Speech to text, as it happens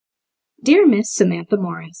Dear Miss Samantha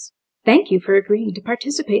Morris, thank you for agreeing to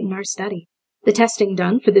participate in our study. The testing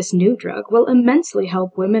done for this new drug will immensely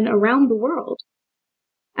help women around the world.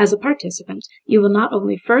 As a participant, you will not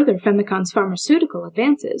only further Femicon's pharmaceutical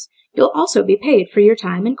advances, you'll also be paid for your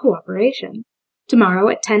time and cooperation. Tomorrow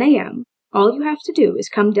at 10 a.m., all you have to do is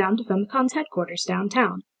come down to Femicon's headquarters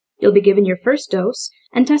downtown. You'll be given your first dose,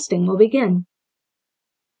 and testing will begin.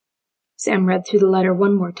 Sam read through the letter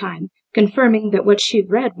one more time, confirming that what she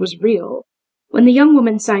read was real. When the young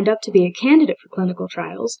woman signed up to be a candidate for clinical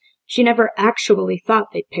trials, she never actually thought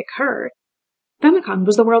they'd pick her. Femicon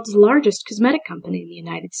was the world's largest cosmetic company in the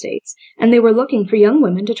United States, and they were looking for young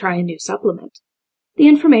women to try a new supplement. The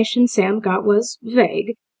information Sam got was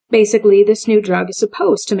vague. Basically, this new drug is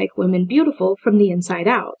supposed to make women beautiful from the inside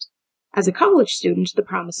out. As a college student, the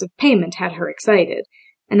promise of payment had her excited,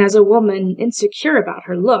 and as a woman insecure about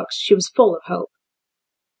her looks, she was full of hope.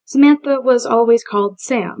 Samantha was always called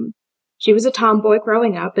Sam. She was a tomboy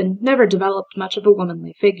growing up and never developed much of a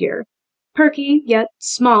womanly figure. Perky, yet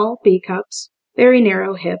small B-cups, very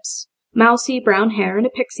narrow hips, mousy brown hair in a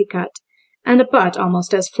pixie cut, and a butt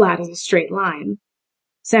almost as flat as a straight line.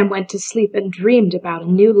 Sam went to sleep and dreamed about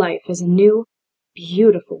a new life as a new,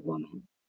 beautiful woman.